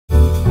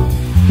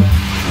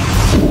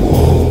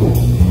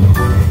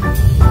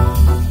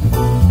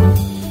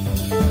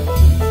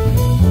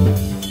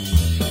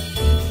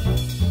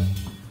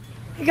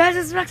Guys,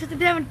 it's back to the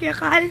day with Kuya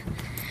Kyle.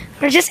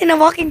 We're just in a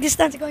walking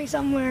distance going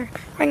somewhere.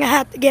 Wearing a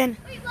hat again.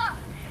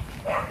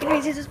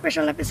 Anyways, it's a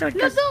special episode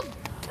because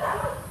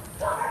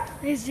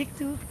he's sick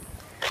too.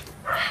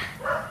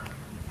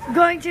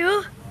 Going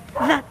to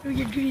that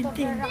weird green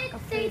thing.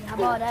 How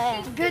about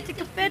that? Go to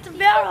Cafe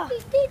Tavera.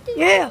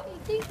 Yeah.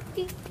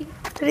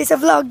 Today's a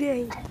vlog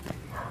day.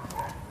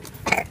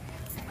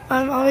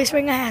 I'm always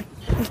wearing a hat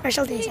on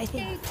special days, I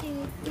think.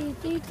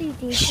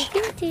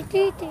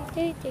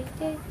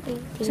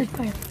 Set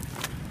fire.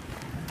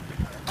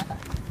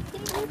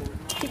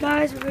 Okay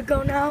guys, where we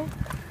go now?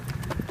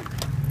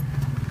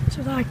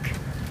 So like,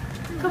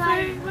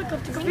 cafe,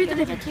 welcome to Cafe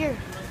Tavera. Here.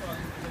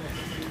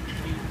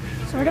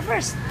 So we're the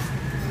first.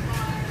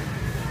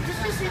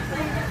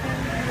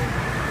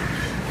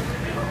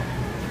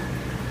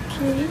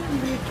 Okay,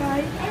 we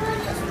try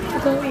to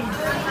go in.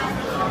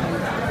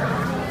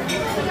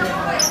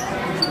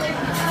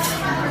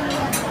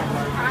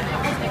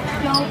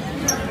 No.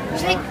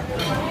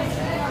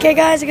 Okay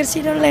guys, I'm gonna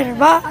see you later.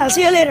 Bye. I'll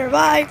see you later.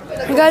 Bye.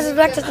 You guys, it's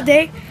back to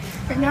today.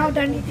 We're now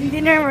done eating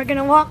dinner. We're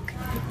gonna walk,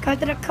 go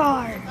to the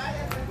car.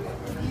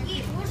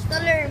 Who's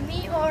taller,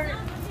 me or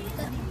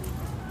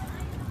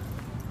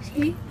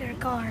See their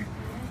car.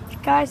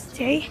 Guys,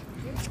 today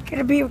it's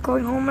gonna be we're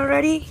going home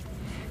already.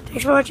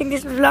 Thanks for watching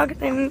this vlog.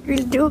 And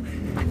we'll do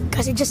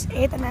because we just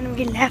ate and then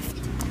we left.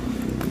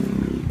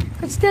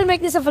 Could still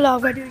make this a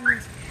vlog by doing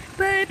this.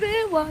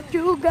 Baby, what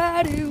you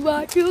got is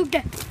what you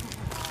get.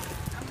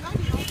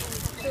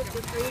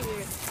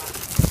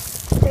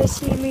 They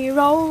see me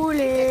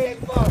rolling.